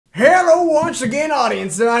Hello once again,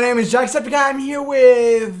 audience. My name is Jacksepticeye. I'm here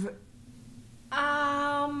with...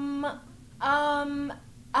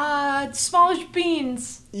 Smallish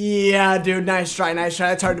beans. Yeah, dude, nice try. That's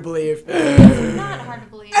hard to believe. It's not hard to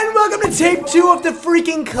believe. And welcome to tape 2 of the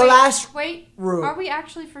freaking class. Wait, room. Are we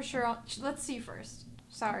actually for sure? Let's see first.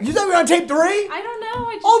 Sorry. You thought we were on tape 3? I don't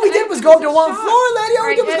know. All we did was go up to one floor, lady. All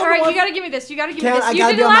we did was go up to one. You gotta give me this. You gotta give me this. I You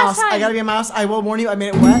gotta did be it a last mouse. time. I gotta be a mouse. I will warn you. I made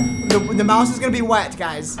it wet. The mouse is gonna be wet,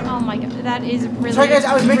 guys. Oh my god, that is really. Sorry, guys.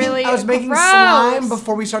 I was making gross. slime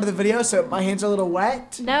before we started the video, so my hands are a little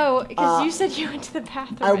wet. No, because you said you went to the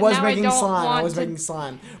bathroom. I was and now making slime. I was making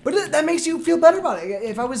slime. But that makes you feel better about it.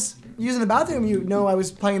 If I was using the bathroom, you know I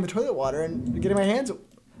was playing in the toilet water and getting my hands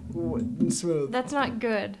smooth. That's not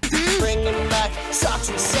good. Bringing back socks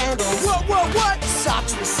with sandals. What?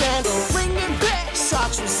 Socks with sandals. Bringing back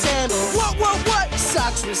socks with sandals. What?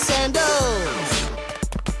 Socks with sandals.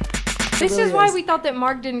 This is why we thought that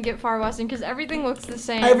Mark didn't get Far Western, because everything looks the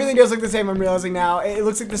same. Everything does look the same, I'm realizing now. It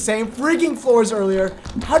looks like the same freaking floors earlier.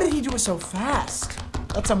 How did he do it so fast?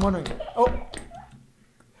 That's what I'm wondering. Oh.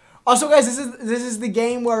 Also, guys, this is the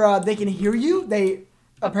game where they can hear you.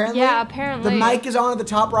 Apparently. Yeah, apparently. The mic is on at the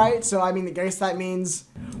top right, so I mean, I guess that means.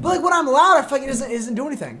 But like when I'm loud, I feel like it doesn't do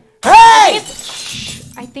anything. Hey!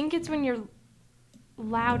 I think it's when you're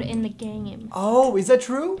loud in the game. Oh, is that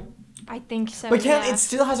true? I think so. But yeah. it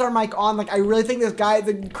still has our mic on. Like I really think this guy,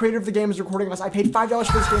 the creator of the game, is recording us. I paid $5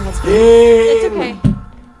 for this game. Let's go. It's okay.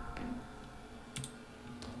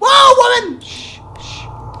 Whoa, woman!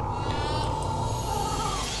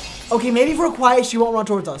 Okay, maybe if we're quiet, she won't run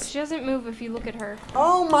towards us. She doesn't move if you look at her.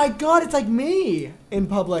 Oh my god, it's like me in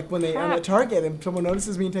public when I'm at Target and someone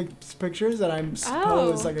notices me and takes pictures and I'm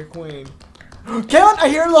posed like a queen. Kaylin, I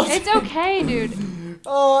hear a little. It's okay, dude.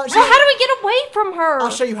 How do we get away from her? I'll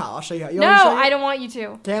show you how. You want me to show you? I don't want you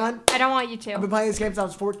to. Kaylin? I don't want you to. I've been playing this game since I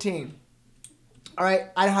was 14.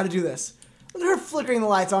 Alright, I know how to do this. Look at her flickering the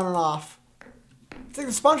lights on and off. It's like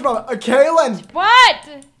the SpongeBob. Kaylin!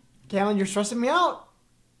 What? Kaylin, you're stressing me out.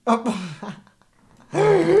 Oh.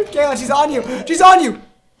 Kaylin, she's on you. She's on you.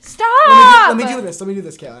 Stop! Let me do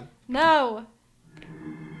this, Kaylin. No.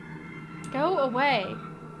 Go away.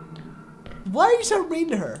 Why are you so mean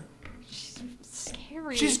to her? She's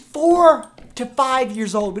scary. She's 4 to 5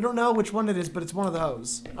 years old. We don't know which one it is, but it's one of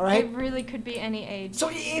those. All right? It really could be any age. So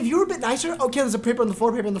if you were a bit nicer, okay, there's a paper on the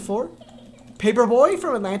floor, Paper boy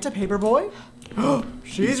from Atlanta, paper boy.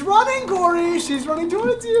 She's running, Corey. She's running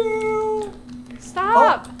towards you.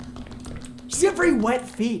 Stop. Oh. She's got very wet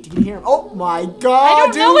feet. You can hear him. Oh my god, I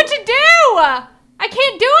don't know what to do. I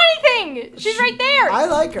can't do anything. She's right there. I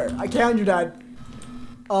like her. I can't, your dad.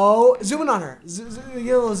 Oh, zoom in on her. Get a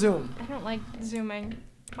little zoom. I don't like zooming.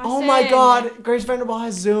 Oh my god, Grace Vanderbilt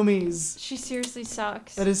has zoomies. She seriously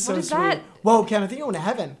sucks. That is so what is sweet. That? Whoa, Ken, I think you're going to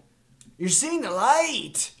heaven. You're seeing the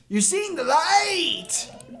light. You're seeing the light.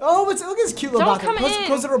 Oh, look at this cute little bathroom.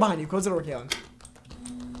 Close the door behind you. Close the door, Kaylin.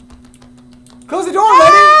 Close the door,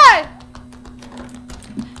 lady.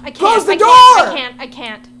 I can't. Close the door. I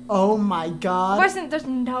can't. Oh my god. There's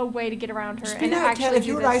no way to get around her and actually Ken, if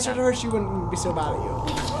you were nicer to her, she wouldn't be so mad at you.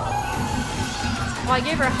 Well, I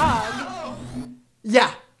gave her a hug.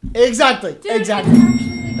 Yeah, exactly. Dude, exactly.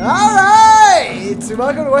 Alright!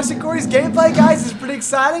 Welcome to Western Corey's gameplay, guys. It's pretty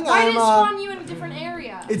exciting. Why did it spawn you in a different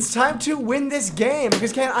area? It's time to win this game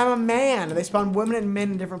because Ken, I'm a man and they spawn women and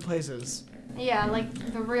men in different places. Yeah, like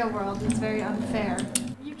the real world is very unfair.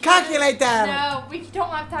 Calculate that! No, we don't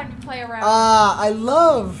have time to play around. I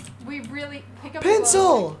love... We really pick up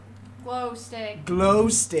pencil! Glow stick. Glow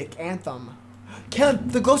stick anthem. Ken,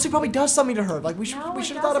 the glow stick probably does something to her. Like we should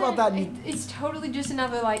have thought about that. It's totally just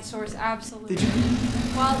another light source, absolutely. Did you?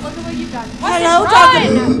 Well, look at what you've done. Hello,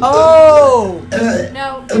 Run! Oh!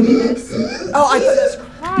 No, give me this. Oh,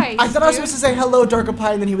 Christ, I thought I was supposed to say hello, Darker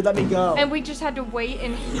Pie, and then he would let me go. And we just had to wait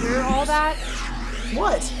and hear all that.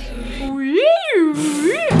 What?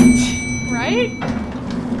 Right?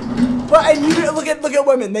 But and you look at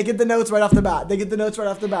women. They get the notes right off the bat.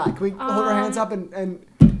 Can we hold our hands up and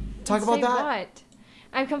talk about that? What?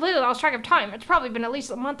 I've completely lost track of time. It's probably been at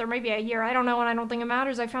least a month or maybe a year. I don't know, and I don't think it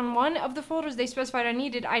matters. I found one of the folders they specified I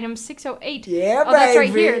needed, item 608. Yeah, oh, that's right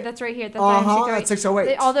here. That's right here. That's item 608. That's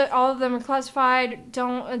 608. All of them are classified.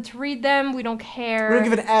 Don't to read them. We don't care. We don't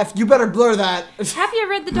give an F. You better blur that. Have you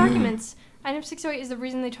read the documents? Item 608 is the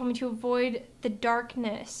reason they told me to avoid the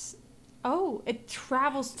darkness. Oh, it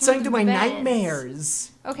travels through something to my vents.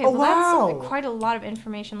 Nightmares. Okay, oh, well wow. that's quite a lot of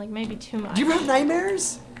information, like maybe too much. Do you have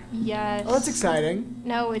nightmares? Yes. Oh, that's exciting.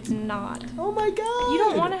 No, it's not. Oh my god. You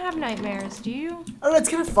don't want to have nightmares, do you? I don't know, it's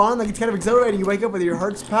kind of fun. Like, it's kind of exhilarating. You wake up with your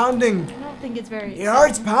heart's pounding. I don't think it's very. Your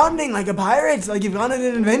heart's pounding like a pirate. Like you've gone on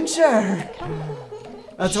an adventure.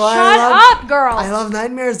 That's why Shut up, girl. I love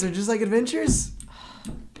nightmares. They're just like adventures.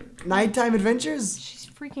 Nighttime adventures. She's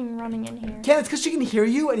freaking running in here. Ken, it's because she can hear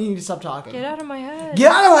you and you need to stop talking. Get out of my head.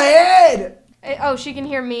 Get out of my head! Oh, she can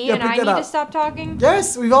hear me Yeah, and pick I that need up. to stop talking?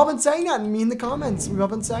 Yes, we've all been saying that. Me in the comments. We've all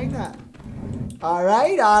been saying that.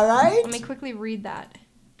 Alright, alright. Let me quickly read that.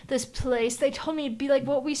 This place, they told me it'd be like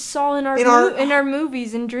what we saw in our In our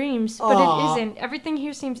movies and dreams, but Aw. it isn't. Everything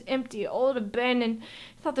here seems empty, old, abandoned.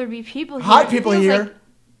 I thought there'd be people here. Hot It people feels here. like-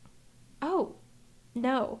 Oh,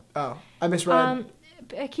 no. Oh, I misread.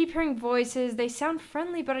 I keep hearing voices. They sound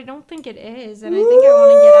friendly, but I don't think it is, and I think I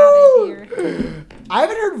want to get out of here. I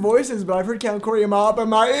haven't heard voices, but I've heard Count Koriyama up in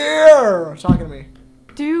my ear talking to me.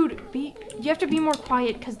 Dude, you have to be more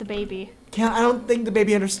quiet because the baby. Count, I don't think the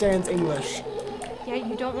baby understands English. Yeah,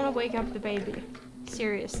 you don't want to wake up the baby.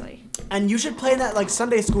 Seriously. And you should play in that like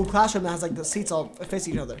Sunday school classroom that has like the seats all face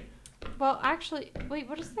each other. Well, actually, wait,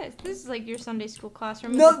 what is this? This is like your Sunday school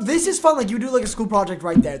classroom. No, this is fun. Like you do like a school project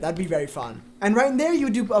right there. That'd be very fun. And right in there you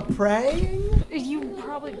do a praying. You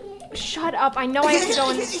probably... Shut up. I know I have to go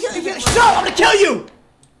in this... Shut up! I'm gonna kill you!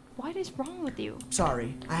 What is wrong with you?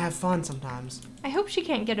 Sorry, I have fun sometimes. I hope she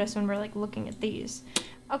can't get us when we're like looking at these.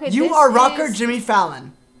 Okay, You this are rocker is Jimmy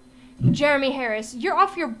Fallon. Jeremy Harris. You're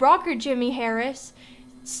off your rocker, Jimmy Harris.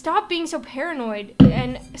 Stop being so paranoid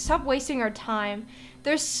and stop wasting our time.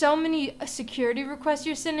 There's so many security requests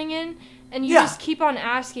you're sending in, and you Yeah. just keep on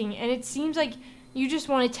asking, and it seems like you just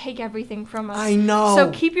want to take everything from us. I know. So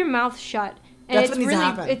keep your mouth shut. And That's it's what needs to really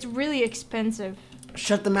happen. it's really expensive.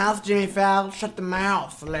 Shut the mouth, Jimmy Fallon. Shut the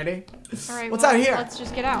mouth, lady. All right, What's well, out here? Let's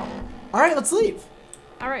just get out. All right, let's leave.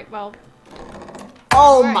 All right, well,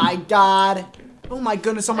 Oh right. my god. Oh my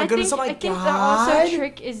goodness. Oh my goodness. Oh my I think god. the also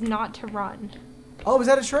trick is not to run. Oh, was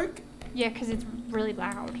that a trick? Yeah, because it's really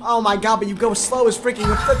loud. Oh my god, but you go slow as freaking.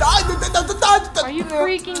 Are you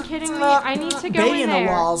freaking kidding me? I need to go Baby in in the there.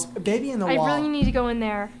 walls. Baby in the I wall. really need to go in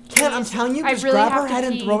there. Ken, I'm Please. telling you, I just really grab have her to head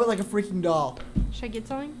and pee. throw it like a freaking doll. Should I get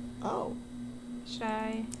something? Oh. Should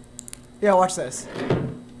I? Yeah, watch this.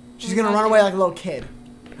 She's What gonna does run that away do? like a little kid.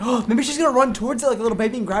 Maybe she's gonna run towards it like a little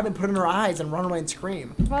baby and grab it and put it in her eyes and run away and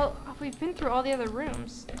scream. Well, we've been through all the other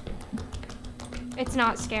rooms. It's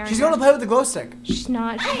not scary. She's gonna play with the glow stick. She's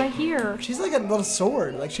not. She's right here. She's like a little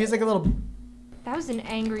sword. Like she's like a little. That was an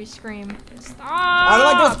angry scream. Stop! I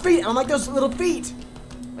don't like those feet. I don't like those little feet.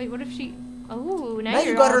 Wait, what if she? Oh, now Now you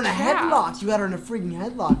you're got her all in a trapped. headlock. You got her in a freaking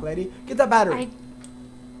headlock, lady. Get that battery.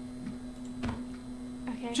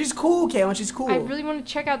 Okay. She's cool, Kaylin. She's cool. I really want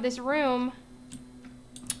to check out this room.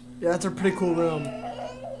 Yeah, that's a pretty cool room.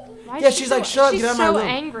 Why is Yeah, she she's so, like, shut up, she's get out of my so room.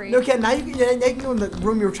 angry. No, okay, now you can go in the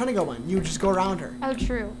room you were trying to go in. You just go around her. Oh,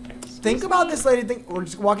 true. Think about this, lady. We're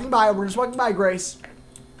just walking by. We're just walking by, Grace.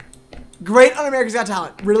 Great on America's Got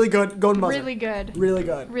Talent. Really good. Golden buzzer. Really good. Really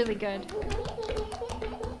good. Really good.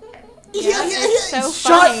 Yeah, it's so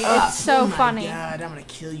Shut funny. up. It's so Oh my funny. God, I'm gonna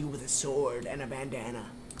kill you with a sword and a bandana.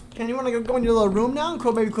 Can you want to go in your little room now?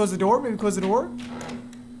 Maybe close the door. Maybe close the door.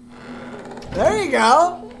 There you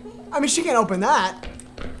go. I mean, she can't open that.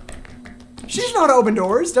 She doesn't know how to open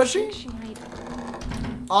doors, does she? She might.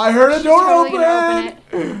 I heard a She's door totally open. gonna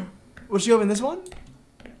open it. Will she open this one?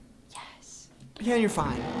 Yes. Yeah, you're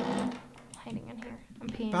fine. I'm hiding in here. I'm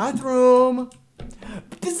peeing. Bathroom.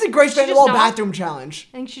 This is a Grace She Van just Wall knocked. bathroom challenge.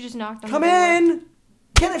 I think she just knocked on Come the door. in.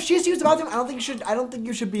 Ken, if she's used the bathroom, I don't think you should. I don't think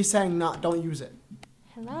you should be saying not. Don't use it.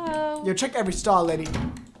 Hello. Yo, check every stall, lady.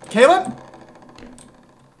 Caleb.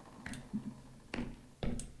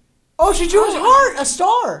 Oh, she drew his heart, a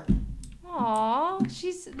star. Aw,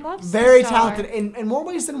 she's loves Very the star. talented in more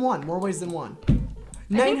ways than one. More ways than one.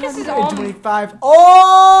 I think this is all- 925.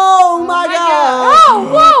 Oh my my God. God. Oh,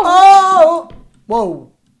 whoa. Oh.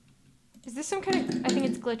 Whoa. Is this some kind of? I think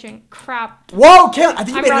it's glitching. Crap. Whoa, Caleb. I think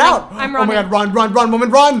you I'm made running. it out. I'm Oh my running. God, run, woman,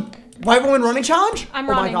 run. White woman running challenge? I'm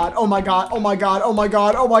Oh my running. God, oh my God, oh my God, oh my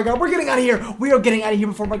God, oh my God. We're getting out of here. We are getting out of here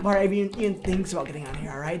before Mike Barr even thinks about getting out of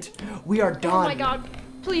here, all right? We are done. Oh my God.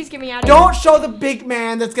 Please get me out of here. Don't show the big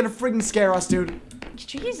man that's gonna freaking scare us, dude.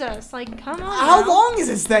 Jesus, like, come on. How now. long is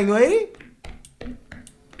this thing, lady?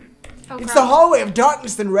 Oh, It's crap. the hallway of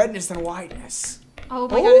darkness and redness and whiteness. Oh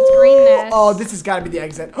my God, it's greenness. Oh, this has got to be the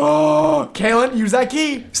exit. Oh, Kaylin, use that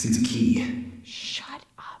key. This needs a key. Shut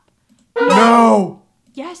up. No.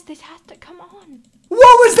 Yes, this has to come on. What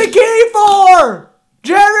was the key for?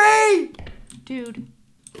 Jerry! Dude.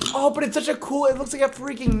 Oh, but it's such a cool, it looks like a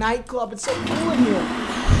freaking nightclub. It's so cool in here.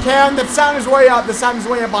 Kaylin, the sound is way up. The sound is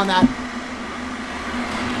way up on that.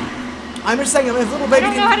 I'm just saying, if little I baby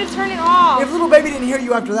don't know how to turn it off. if little baby didn't hear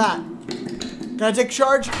you after that. Can I take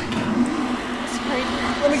charge? It's crazy.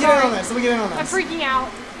 Let me get in on this. Let me get in on I'm this. freaking out.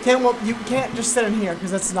 Well, you can't just sit in here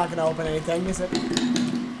because that's not gonna open anything, is it? I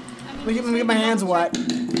mean, Let me get my hands wet. See,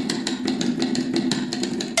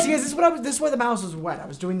 guys, this is where the mouse was wet. I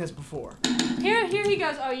was doing this before. Here he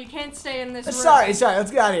goes. Oh, you can't stay in this room. Sorry. Let's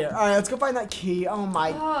get out of here. All right, let's go find that key. Oh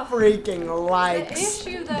my freaking likes. The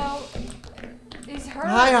issue though is her.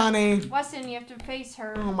 Hi, honey. Weston, you have to face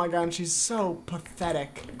her. Oh my God, she's so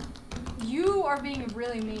pathetic. You are being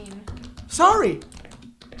really mean. Sorry.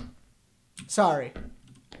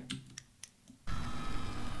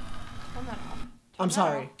 Turn that off. I'm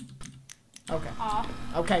sorry. Okay. Off.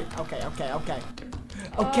 Okay.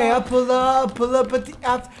 Okay, I'll pull up at the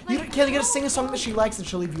app. You gotta sing a song that she likes and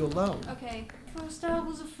she'll leave you alone. Okay. First I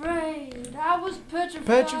was afraid. I was petrified.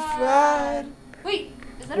 Petrified. Wait,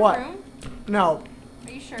 is that What? a room? No.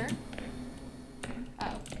 Are you sure?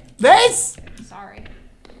 Oh, This? sorry.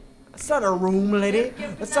 That's not a room, lady.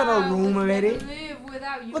 That's not a room, lady.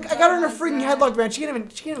 Look, I got her in a freaking headlock, man. She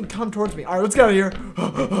can't even come towards me. All right, let's get out of here.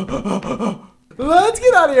 Let's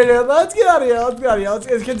get out of here, dude. Let's get out of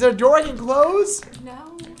here. Can the door I can close?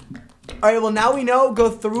 No. All right, well, now we know. Go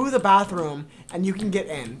through the bathroom, and you can get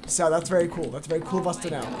in. So that's very cool. That's very cool of us to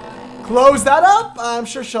know. Close that up. I'm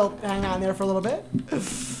sure she'll hang on there for a little bit.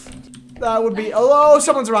 That would be... Hello,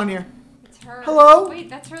 someone's around here. It's her. Hello? Wait,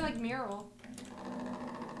 that's her, like, mural.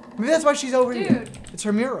 Maybe that's why she's over here. Dude. It's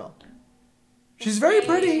her mural. She's very Okay.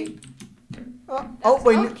 pretty. Oh,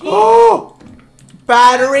 wait. okay. Oh!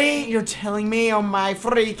 Battery! You're telling me? Oh my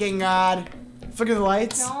freaking God. Flicker the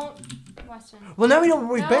lights. Don't, Weston. Well, now we know where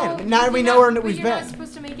we've been. Now we know where we've You're not been.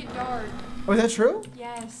 supposed to make it dark. Oh, is that true?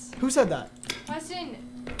 Yes. Who said that? Weston.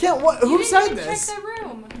 Can't, what? You Who didn't said even this? Check the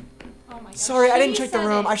room. Oh my God. Sorry, I didn't She check the said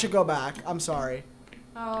room. it. I should go back. I'm sorry.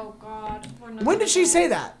 Oh God. When did she say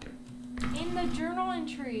that? In the journal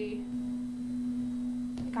entry.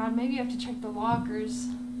 God, maybe you have to check the lockers.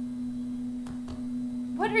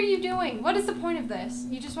 What are you doing? What is the point of this?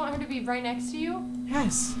 You just want her to be right next to you?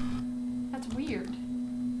 Yes. That's weird.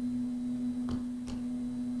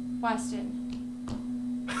 Weston.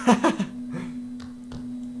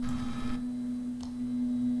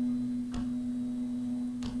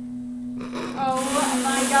 Oh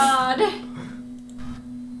my God.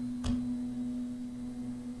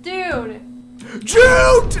 Dude.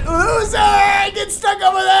 Jute! Loser! Get stuck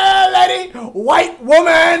over there, lady! White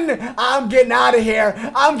woman! I'm getting out of here.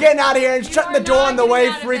 I'm getting out of here and shutting the door on the way,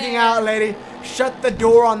 freaking out, lady. Shut the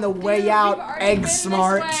door on the way Dude, out, we've already egg been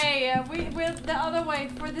smart. This way. We went the other way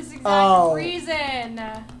for this exact reason.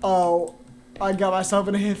 Oh, I got myself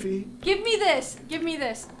in a hiffy. Give me this. Give me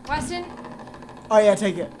this. Weston. Oh yeah,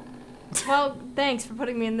 take it. Well, thanks for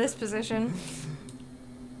putting me in this position.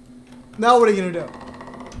 Now what are you gonna do?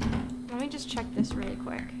 Let me just check this really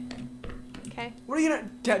quick. Okay. What are you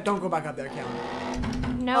gonna? Don't go back up there,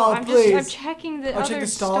 Callan. No, Oh, I'm please. checking the Oh, other check the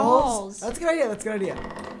stalls. That's a good idea. That's a good idea.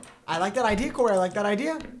 I like that idea, Corey. I like that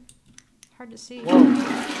idea. Hard to see. Whoa.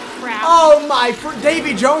 Crap. Oh my!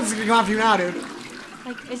 Davy Jones is gonna come after you now, dude.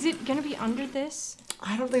 Like, is it gonna be under this?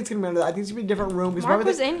 I don't think it's gonna be under that. I think it's gonna be a different room. Mark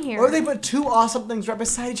was in here. Or they put two awesome things right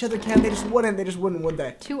beside each other, Cam. They just wouldn't, would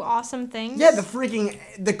they? Two awesome things? Yeah,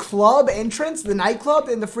 the club entrance, the nightclub,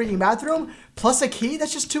 and the freaking bathroom, plus a key.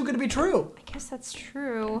 That's just too good to be true. I guess that's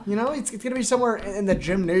true. You know, it's gonna be somewhere in the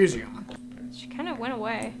gymnasium. She kind of went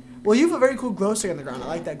away. Well, you have a very cool glow stick on the ground. I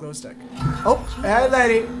like that glow stick. Oh, hey,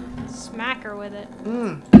 lady. Smack her with it.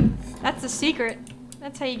 Mm. That's the secret.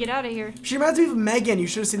 That's how you get out of here. She reminds me of Megan. You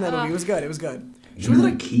should have seen that movie. It was good. It was good. You know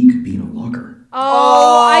that key could be in a locker.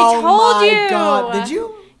 Oh, I told you. my God. Did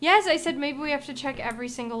you? Yes, I said maybe we have to check every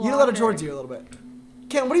single locker. You let her towards you a little bit.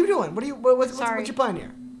 Ken, what are you doing? What's your plan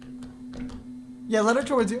here? Yeah, let her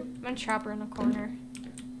towards you. I'm gonna trap her in a corner.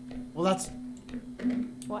 Well, that's...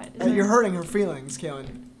 What? You're hurting her feelings, Kaylin.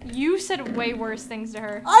 You said way worse things to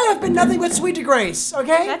her. I have been nothing but sweet to Grace,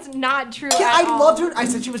 okay? That's not true I at all. loved her. I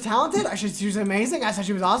said she was talented. I said she was amazing. I said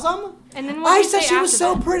she was awesome. And then what I did you said say she was after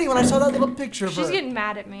so that? pretty when I saw that little picture of her. She's getting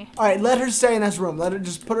mad at me. All right, let her stay in this room. Let her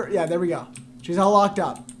just put her... Yeah, there we go. She's all locked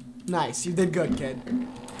up. Nice. You did good, kid.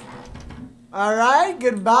 All right,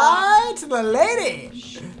 goodbye to the lady.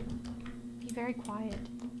 Shh. Be very quiet.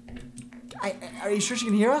 Are you sure she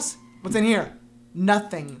can hear us? What's in here?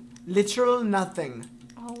 Nothing. Literal nothing.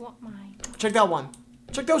 Oh my. Check that one.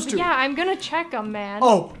 Check those two. Yeah, I'm gonna check them, man.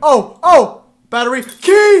 Oh! Battery.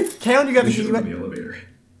 Key! Kaylin, you got the key. in the elevator.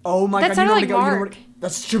 Oh my That God. sounded You like know where to go. Mark.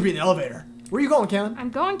 That should be in the elevator. Where are you going, Kaylin? I'm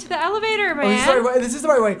going to the elevator, Oh, man. this is the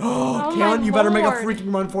right way. Oh, Kaylin, my you better make a Lord.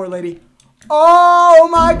 freaking run for it, lady. Oh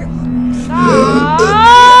my God. Stop!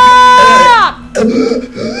 I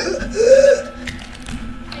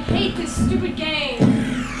hate this stupid game.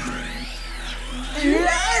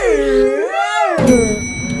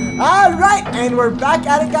 Alright, and we're back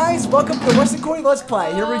at it, guys. Welcome to the Western Corey Let's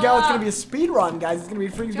Play. Here we go. It's going to be a speed run, guys. It's going to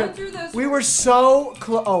be freaking Go good. through those. We were so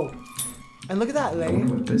close. Oh. And look at that, I lady.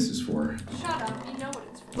 wonder what this is for. Shut up. You know what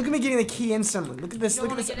it's for. Look at me getting the key instantly. Look at this. You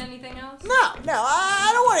Look don't at want to this. get anything else? No,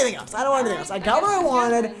 I don't want anything else. I don't want anything else. I got what I guess she's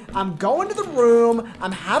wanted. guessing. I'm going to the room.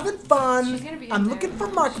 I'm having fun. She's gonna be in I'm there. looking for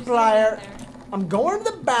She's gonna Markiplier. be in there. I'm going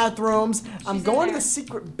to the bathrooms. I'm She's in going to there. the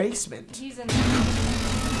secret basement. He's in there.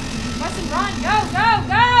 Weston, run! Go! Go!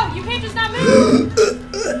 Go! You can't just not move!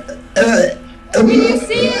 When you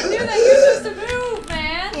see it, do that. You're supposed to move,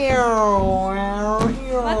 man.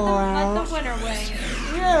 Let the winner win.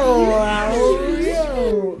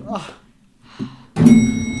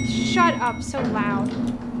 Shut up, so loud.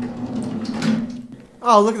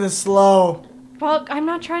 Oh, look at this slow. Well, I'm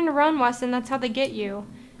not trying to run, Weston. That's how they get you.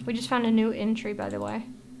 We just found a new entry, by the way.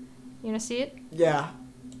 You wanna see it? Yeah.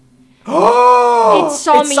 Oh! It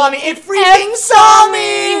saw me. It freaking saw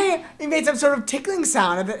me! It made some sort of tickling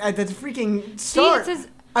sound at the freaking start. See, it says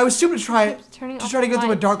I was stupid to try it. turning To off try to the go through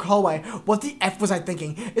a lights. dark hallway. What the F was I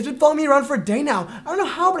thinking? It's been following me around for a day now. I don't know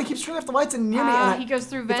how, but it keeps turning off the lights and near me. And he goes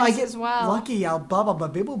through if I vents get as well. lucky, I'll blah blah blah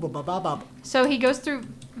blah blah blah blah blah. So he goes through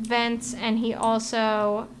vents, and he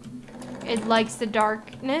also it likes the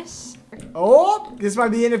darkness. Oh, this might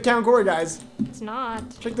be the end of Town Corey, guys. It's not.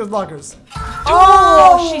 Check those lockers.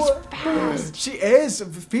 Oh, she's fast. She is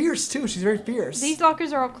fierce too. She's very fierce. These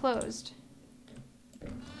lockers are all closed.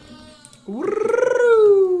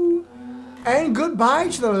 And goodbye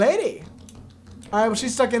to the lady. All right, well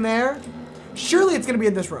she's stuck in there. Surely it's gonna be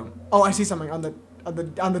in this room. Oh, I see something on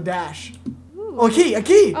the dash. Ooh. Oh, a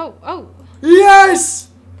key. Oh. Yes.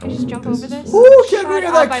 Can I just jump over this? Ooh, can't Shut read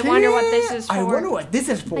up, that I key. wonder what this is for. I wonder what this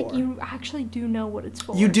is for. Like, you actually do know what it's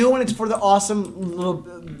for. You do when it's for the awesome little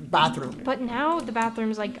bathroom. But now the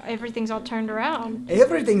bathroom's like, everything's all turned around.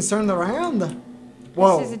 Everything's turned around.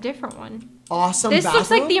 Whoa. This is a different one. Awesome This bathroom.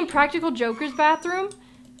 looks like the Impractical Joker's bathroom.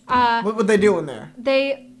 What they do in there?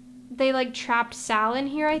 They like trapped Sal in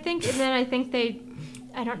here, I think, and then I think they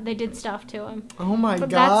did stuff to him. Oh my But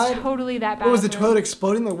god. that's totally that bathroom. What was the toilet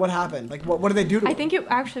exploding? Like what happened? Like what did they do to I him? think it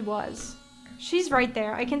actually was. She's right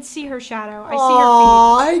there. I can see her shadow. I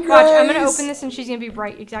Aw, see her hey, feet. Watch, I'm gonna Grace. open this and she's gonna be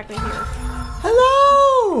right exactly here.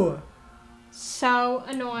 Hello. So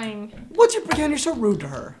annoying. What'd you pretend you're so rude to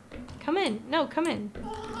her? Come in. No, come in.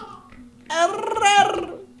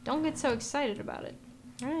 Don't get so excited about it.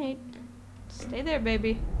 Alright. Stay there,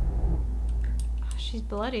 baby. Oh, she's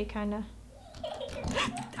bloody, kinda.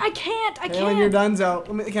 I can't! Hey, when you're done, so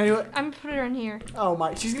can I do it? I'm gonna put her in here. Oh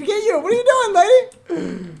my, she's gonna get you. What are you doing,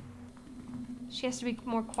 lady? She has to be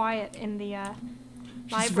more quiet in the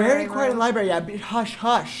She's library very quiet in room, the library. Yeah, hush,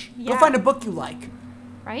 hush. Go Yeah. find a book you like.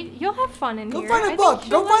 right? You'll have fun in Go here. find I a think book.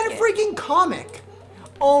 she'll Go find like a freaking comic.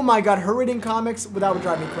 Oh my god, her reading comics, that would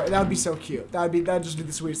drive me crazy. That would be so cute. That'd just be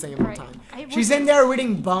the sweetest thing of all Right. time. I She's would- in there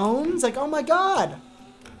reading Bones. Like, oh my god.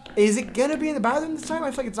 Is it gonna be in the bathroom this time?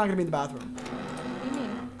 I feel like it's not gonna be in the bathroom. What do you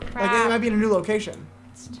mean? Like, it Crap. might be in a new location.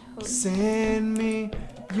 It's totally- Send me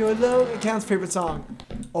your Count's favorite song.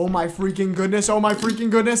 Oh my freaking goodness. Oh my freaking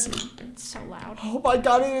goodness. It's so loud. Oh my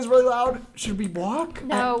god, it is really loud. Should we walk?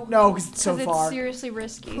 No. No, because it's so 'Cause far. it's seriously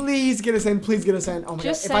risky. Please get us in. Please get us in. Oh my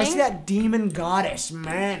Just god. If I see saying. that demon goddess,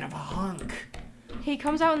 man of a hunk. He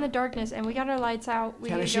comes out in the darkness, and we got our lights out. We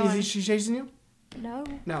Is get going. she chasing you? No,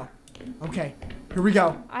 No. Okay. Here we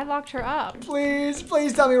go. I locked her up. Please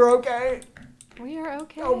tell me we're okay. We are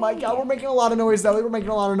okay. Oh my god, we're making a lot of noise though. We're making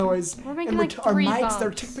a lot of noise. We're making And like our 3 mics, they're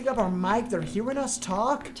bumps. picking up our mic. They're hearing us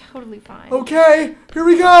talk. Totally fine. Okay, here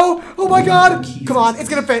we go. Oh my god. Come on, it's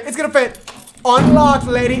gonna fit. It's gonna fit. Unlocked,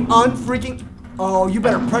 lady. Unfreaking. Oh, you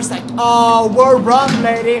better press that. Oh, we're up,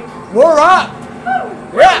 lady. We're up.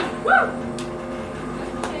 Yeah.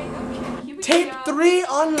 Okay, here we Tape go. 3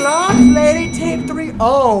 unlocked, lady. Tape 3.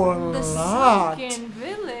 Oh, The unlocked. sunken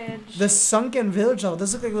village. The sunken village level.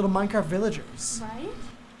 Those look like little Minecraft villagers. Right?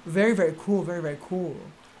 Very, very cool. Very, very cool.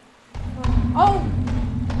 Oh!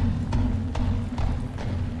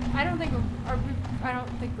 I don't think I don't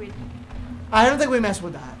think we. I don't think we mess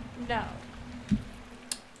with that. No.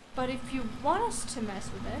 But if you want us to mess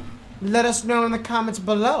with it, Let us know in the comments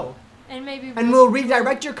below. and maybe And we'll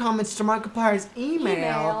redirect your comments to Markiplier's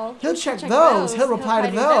email. He'll check those. He'll reply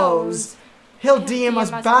to those. He'll DM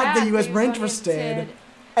us back that you guys were interested.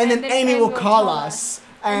 And then Amy will call us.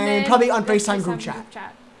 And then probably on we'll FaceTime group FaceTime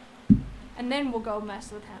chat. And then we'll go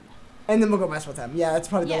mess with him. And then we'll go mess with him. Yeah, that's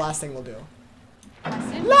probably the Yeah. last thing we'll do.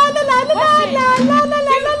 Weston? La la la la la Weston. la la la la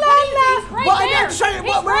Dude, la what la. is this? Right Well, I'm there. not trying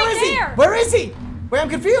to- He's where right is he? there. Where is he? Wait, I'm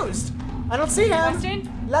confused. I don't see him.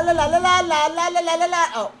 Weston? La la la la la la la la la la la.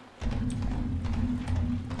 Oh.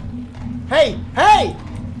 Hey, hey,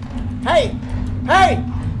 hey, hey,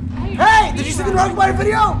 hey! Did you see the Markiplier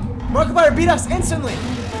video? Markiplier beat us instantly.